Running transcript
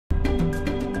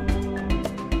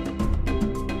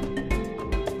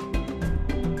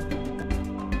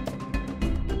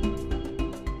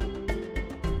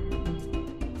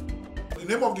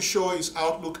name of the show is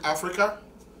Outlook Africa,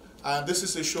 and this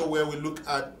is a show where we look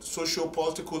at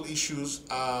socio-political issues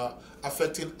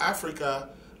affecting Africa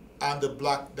and the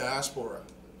Black diaspora.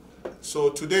 So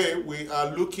today we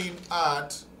are looking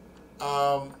at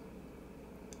an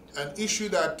issue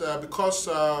that because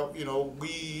you know,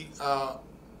 we are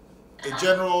a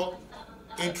general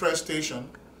interest station,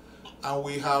 and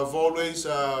we have always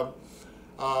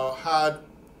had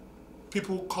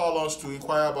people call us to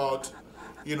inquire about,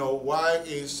 you know, why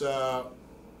is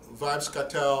Vybz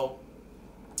Kartel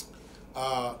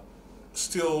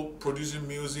still producing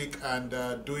music and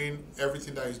doing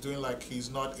everything that he's doing like he's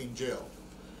not in jail.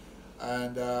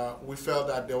 And we felt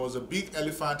that there was a big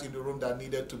elephant in the room that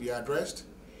needed to be addressed,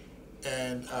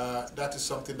 and that is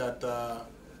something that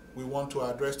we want to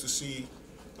address to see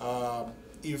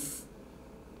if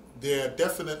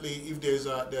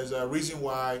there's a reason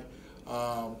why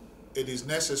it is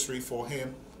necessary for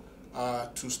him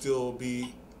to still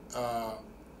be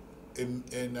in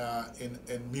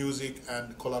music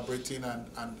and collaborating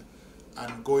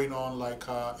and going on like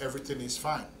everything is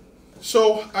fine.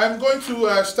 So I'm going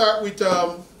to start with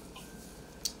the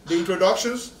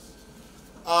introductions.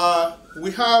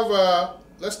 We have,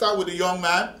 let's start with the young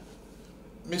man,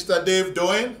 Mr. Dave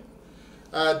Doyen.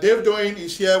 Dave Doyen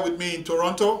is here with me in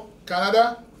Toronto,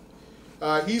 Canada.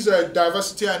 He's a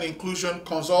diversity and inclusion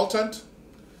consultant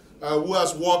who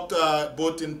has worked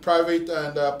both in private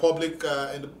and public,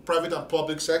 in the private and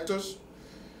public sectors.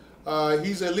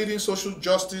 He's a leading social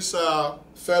justice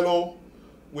fellow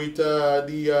with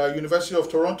the University of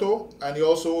Toronto, and he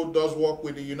also does work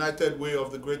with the United Way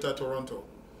of the Greater Toronto.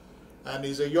 And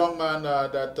he's a young man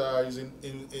that is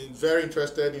very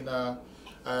interested in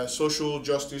social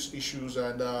justice issues.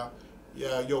 And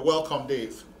yeah, you're welcome,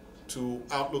 Dave, to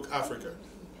Outlook Africa.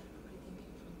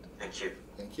 Thank you.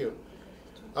 Thank you.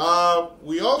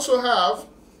 We also have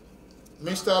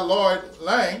Mr. Lloyd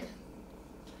Lang.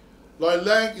 Lloyd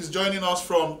Lang is joining us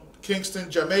from Kingston,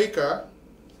 Jamaica.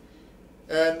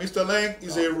 And Mr. Lang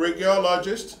is a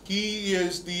radiologist. He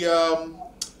is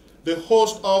the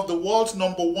host of the world's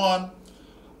 #1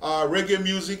 reggae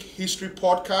music history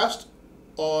podcast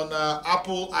on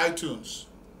Apple iTunes.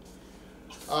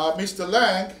 Mr.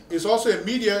 Lang is also a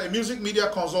music media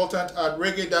consultant at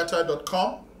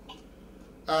reggaedata.com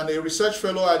and a research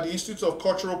fellow at the Institute of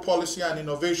Cultural Policy and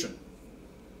Innovation.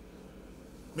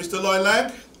 Mr. Lloyd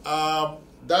Lang,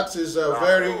 that is a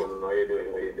very...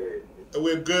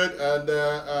 We're good, and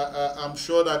I'm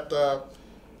sure that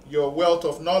your wealth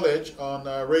of knowledge on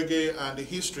reggae and the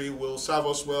history will serve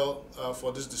us well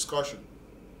for this discussion.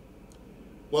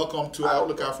 Welcome to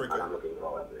Outlook Africa. I'm looking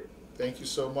forward to it. Thank you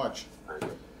so much. Thank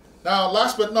you. Now,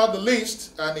 last but not the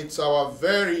least, and it's our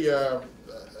very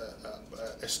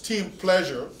esteemed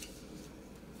pleasure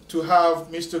to have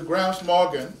Mr. Gramps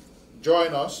Morgan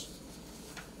join us.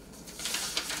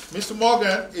 Mr.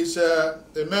 Morgan is a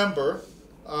member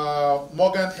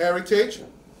Morgan Heritage,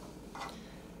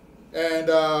 and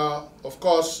of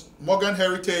course Morgan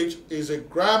Heritage is a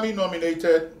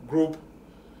Grammy-nominated group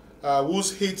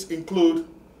whose hits include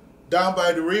Down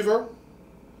by the River,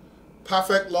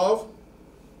 Perfect Love,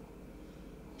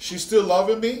 She's Still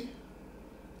Loving Me,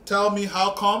 Tell Me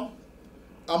How Come,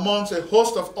 amongst a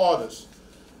host of others.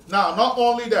 Now, not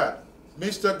only that,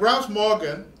 Mr. Gramps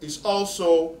Morgan is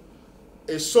also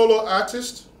a solo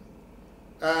artist,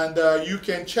 and you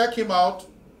can check him out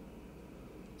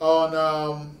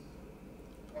on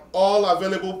all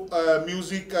available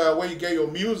music where you get your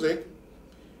music,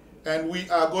 and we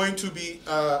are going to be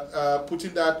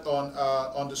putting that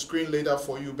on the screen later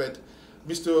for you. But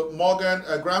Mr. Morgan,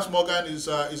 Gramps Morgan is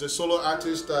a solo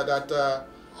artist that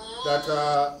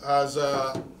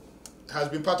has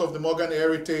been part of the Morgan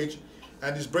Heritage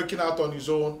and is breaking out on his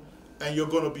own, and you're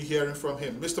going to be hearing from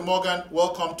him. Mr. Morgan,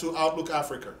 welcome to Outlook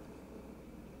Africa.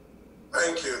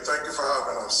 Thank you. Thank you for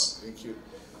having us. Thank you.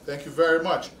 Thank you very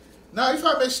much. Now, if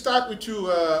I may start with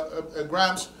you,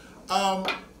 Gramps,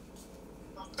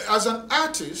 as an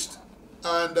artist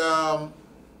and a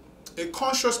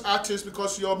conscious artist,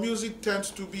 because your music tends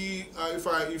to be,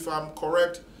 if I'm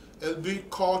correct, a bit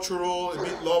cultural, a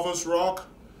bit lovers rock,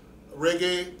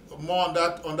 reggae, more on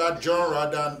that genre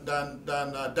than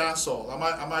dancehall.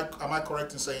 Am I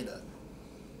correct in saying that?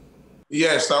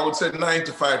 Yes, I would say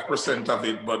 95% of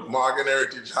it, but Morgan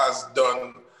Heritage has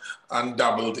done and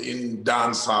dabbled in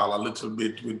dancehall a little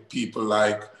bit with people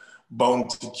like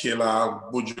Bounty Killer,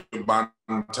 Buju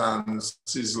Banton,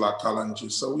 Sizzla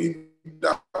Kalonji. So we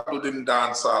dabbled in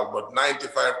dancehall, but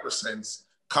 95%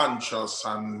 conscious,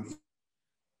 and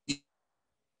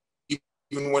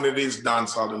even when it is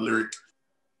dancehall, the lyric.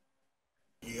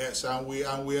 Yes, and we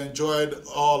enjoyed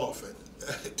all of it.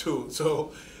 too.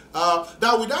 So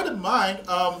now with that in mind,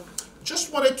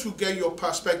 just wanted to get your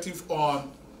perspective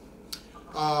on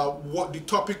what the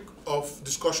topic of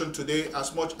discussion today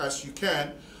as much as you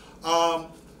can.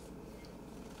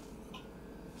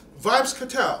 Vybz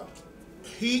Kartel,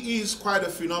 he is quite a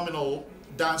phenomenal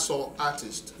dancehall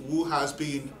artist who has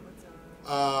been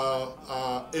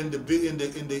in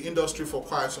the industry for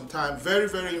quite some time. Very,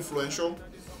 very influential.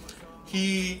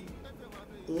 He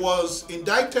was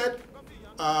indicted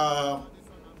on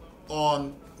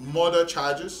murder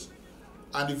charges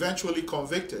and eventually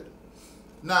convicted.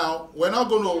 Now, we're not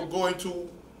going to go into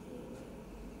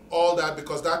all that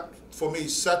because that, for me,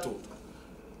 is settled.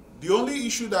 The only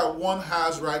issue that one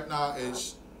has right now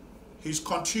is his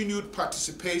continued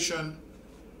participation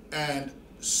and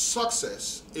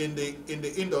success in the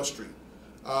industry.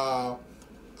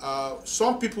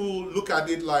 Some people look at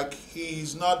it like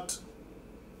he's not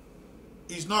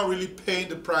really paying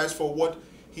the price for what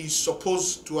he's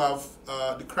supposed to have,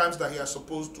 the crimes that he has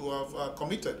supposed to have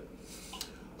committed.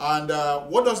 And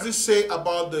what does this say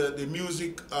about the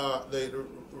music, the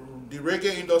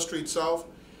reggae industry itself,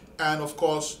 and of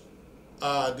course,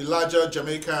 the larger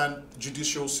Jamaican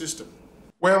judicial system?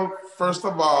 Well, first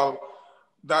of all,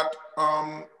 that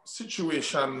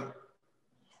situation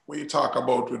where you talk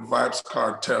about with Vybz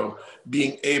Kartel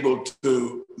being able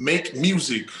to make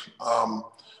music,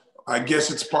 I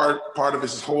guess it's part of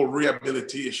his whole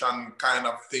rehabilitation kind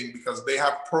of thing, because they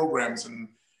have programs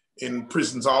in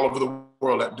prisons all over the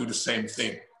world that do the same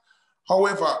thing.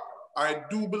 However, I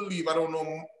do believe, I don't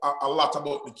know a lot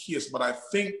about the case, but I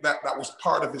think that that was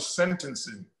part of his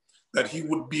sentencing, that he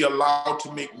would be allowed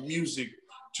to make music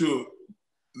to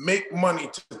make money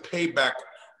to pay back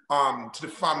to the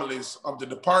families of the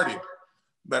departed,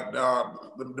 that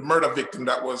the murder victim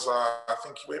that was, I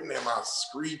think his name was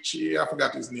Screechy, I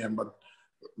forgot his name, but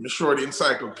I'm sure the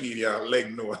encyclopedia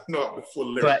leg know the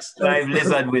full lyrics. Clive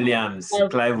Lizard Williams.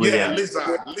 Clive Williams.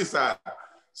 Yeah, Lizard.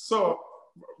 So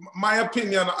my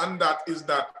opinion on that is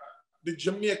that the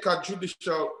Jamaica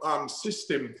judicial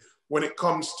system, when it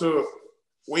comes to,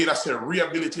 wait, I say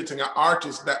rehabilitating an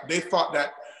artist, that they thought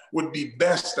that would be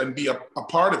best and be a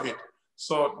part of it.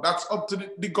 So that's up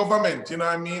to the government, you know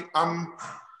what I mean? I'm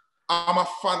a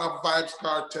fan of Vybz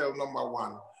Kartel, number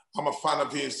one. I'm a fan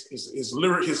of his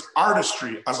lyric, his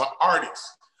artistry as an artist.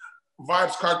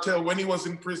 Vybz Kartel, when he was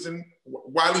in prison,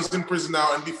 while he's in prison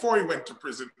now, and before he went to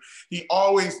prison, he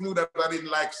always knew that I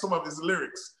didn't like some of his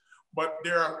lyrics. But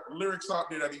there are lyrics out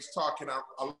there that he's talking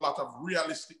a lot of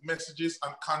realistic messages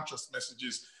and conscious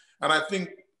messages. And I think,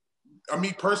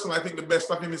 me personally, I think the best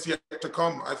of him is yet to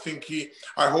come. I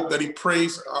hope that he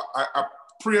prays, I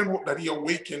pray and hope that he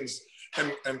awakens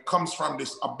and comes from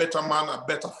this a better man, a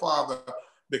better father,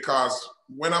 because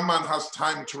when a man has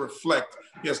time to reflect,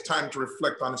 he has time to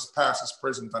reflect on his past, his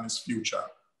present, and his future.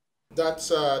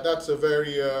 That's a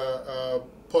very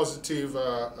positive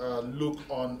look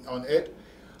on it.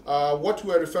 What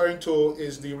we're referring to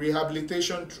is the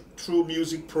Rehabilitation Through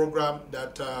Music program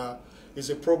that is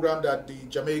a program that the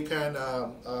Jamaican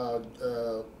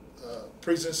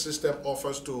prison system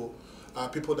offers to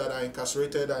people that are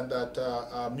incarcerated and that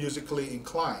are musically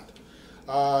inclined.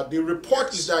 The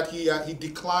report is that he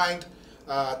declined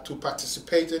to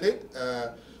participate in it.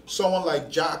 Someone like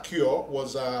Jack Cure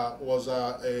was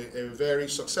a very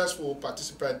successful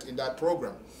participant in that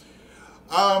program.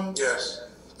 Yes.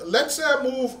 Let's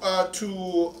move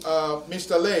to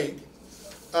Mr. Lake.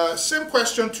 Same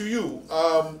question to you.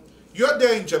 You're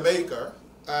there in Jamaica,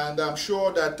 and I'm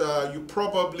sure that you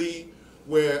probably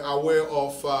were aware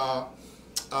of,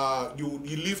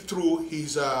 you lived through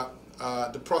his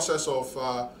the process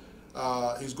of,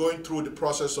 he's going through the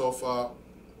process of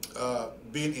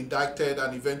being indicted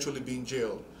and eventually being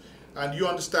jailed. And you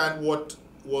understand what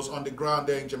was on the ground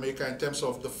there in Jamaica in terms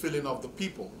of the feeling of the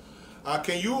people.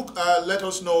 Can you let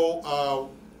us know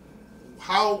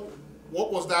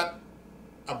what was that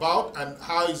about, and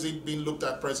how is it being looked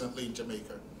at presently in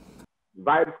Jamaica?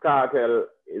 Vybz Kartel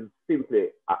is simply,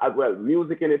 well,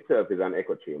 music in itself is an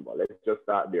echo chamber. Let's just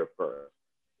start there first.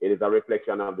 It is a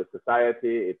reflection of the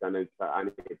society. It's an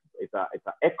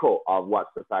echo of what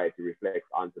society reflects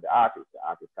onto the artist. The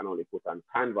artist can only put on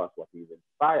canvas what he's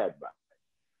inspired by.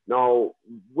 Now,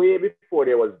 way before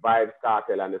there was Vybz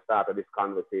Kartel and the start of this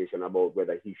conversation about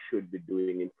whether he should be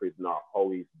doing in prison or how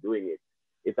he's doing it,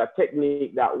 it's a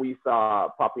technique that we saw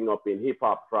popping up in hip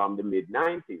hop from the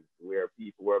mid-90s, where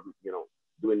people were,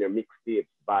 doing their mixtapes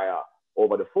via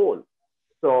over the phone.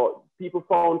 So people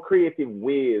found creative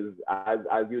ways,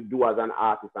 as you do as an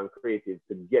artist and creative,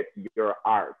 to get your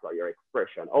art or your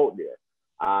expression out there.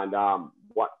 And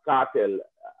what Kartel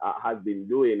has been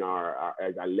doing or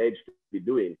is alleged to be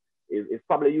doing is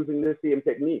probably using the same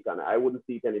technique. And I wouldn't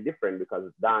see it any different because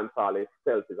dancehall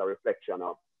itself is a reflection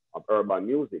of urban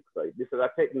music. So this is a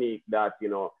technique that, you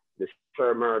know, the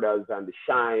Sure Murders and the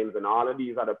Shines and all of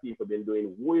these other people been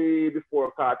doing way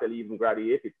before Kartel even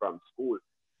graduated from school.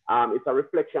 It's a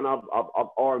reflection of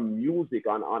our music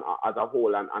on as a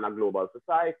whole and a global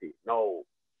society. Now,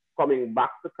 coming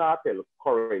back to Kartel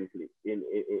currently in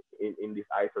this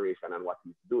iteration and what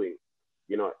he's doing,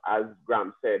 you know, as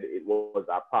Graham said, it was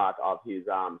a part of his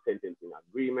sentencing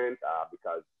agreement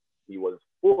because he was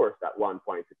forced at one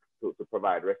point to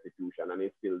provide restitution, and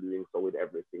he's still doing so with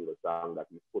every single song that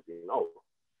he's putting out.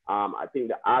 I think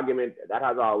the argument that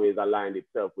has always aligned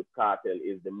itself with Kartel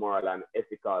is the moral and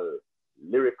ethical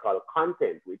lyrical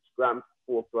content, which Graham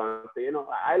spoke to and say, you know,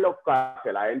 I love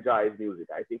Kartel, I enjoy his music.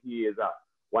 I think he is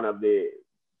one of the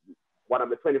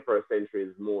 21st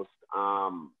century's most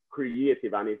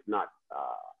creative and if not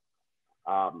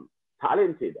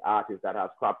talented artists that has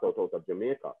cropped out of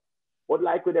Jamaica. But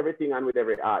like with everything and with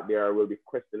every art, there will be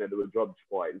questionable judge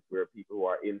points where people who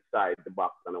are inside the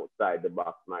box and outside the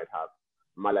box might have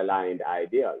malaligned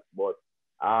ideas. But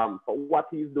for what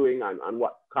he's doing and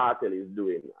what Kartel is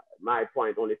doing, my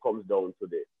point only comes down to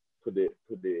the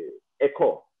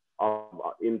echo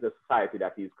of in the society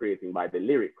that he's creating by the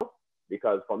lyric.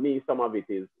 Because for me, some of it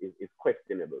is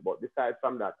questionable. But besides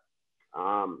from that,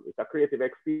 it's a creative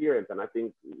experience, and I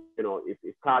think, you know,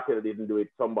 if Kartel didn't do it,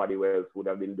 somebody else would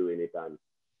have been doing it, and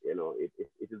you know, it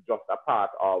is just a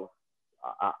part of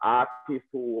an artist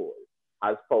who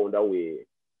has found a way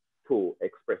to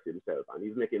express himself, and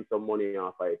he's making some money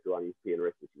off of it too, and he's paying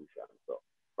restitution. So,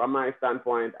 from my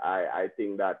standpoint, I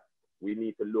think that we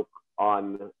need to look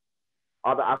on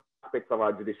other aspects of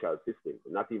our judicial system,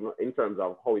 not even in terms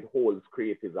of how it holds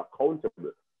creatives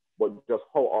accountable, but just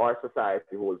how our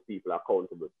society holds people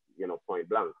accountable, you know, point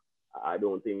blank. I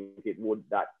don't think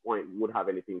that point would have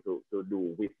anything to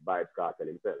do with Vybz Kartel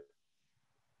himself.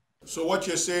 So what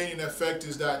you're saying in effect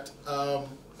is that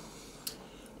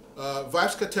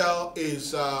Vybz Kartel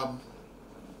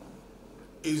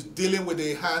is dealing with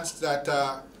the hands that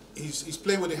he's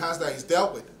playing with the hands that he's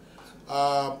dealt with.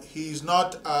 He's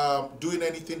not doing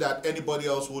anything that anybody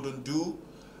else wouldn't do.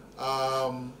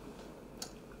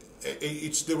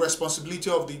 It's the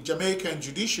responsibility of the Jamaican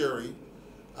judiciary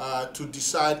to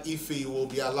decide if he will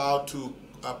be allowed to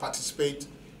participate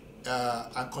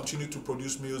and continue to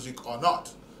produce music or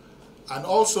not. And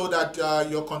also that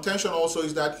your contention also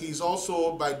is that he's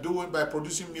also by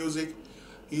producing music,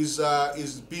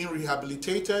 is being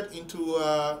rehabilitated into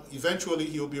eventually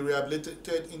he'll be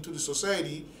rehabilitated into the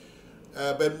society.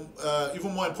 But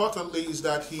even more importantly is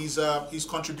that he's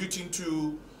contributing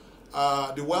to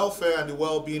the welfare and the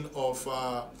well-being of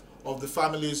the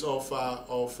families of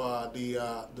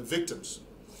the victims.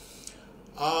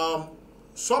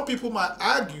 Some people might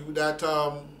argue that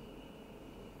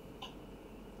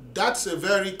that's a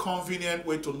very convenient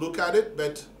way to look at it,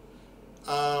 but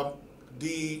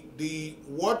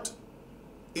what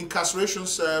incarceration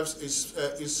serves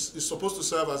is supposed to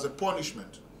serve as a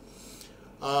punishment,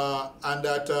 and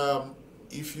that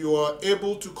if you are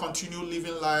able to continue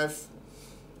living life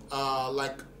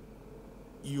like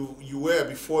you were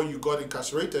before you got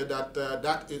incarcerated, that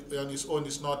on its own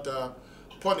is not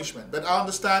punishment. But I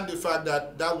understand the fact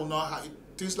that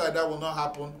things like that will not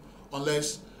happen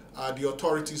unless the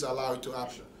authorities allow it to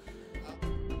happen.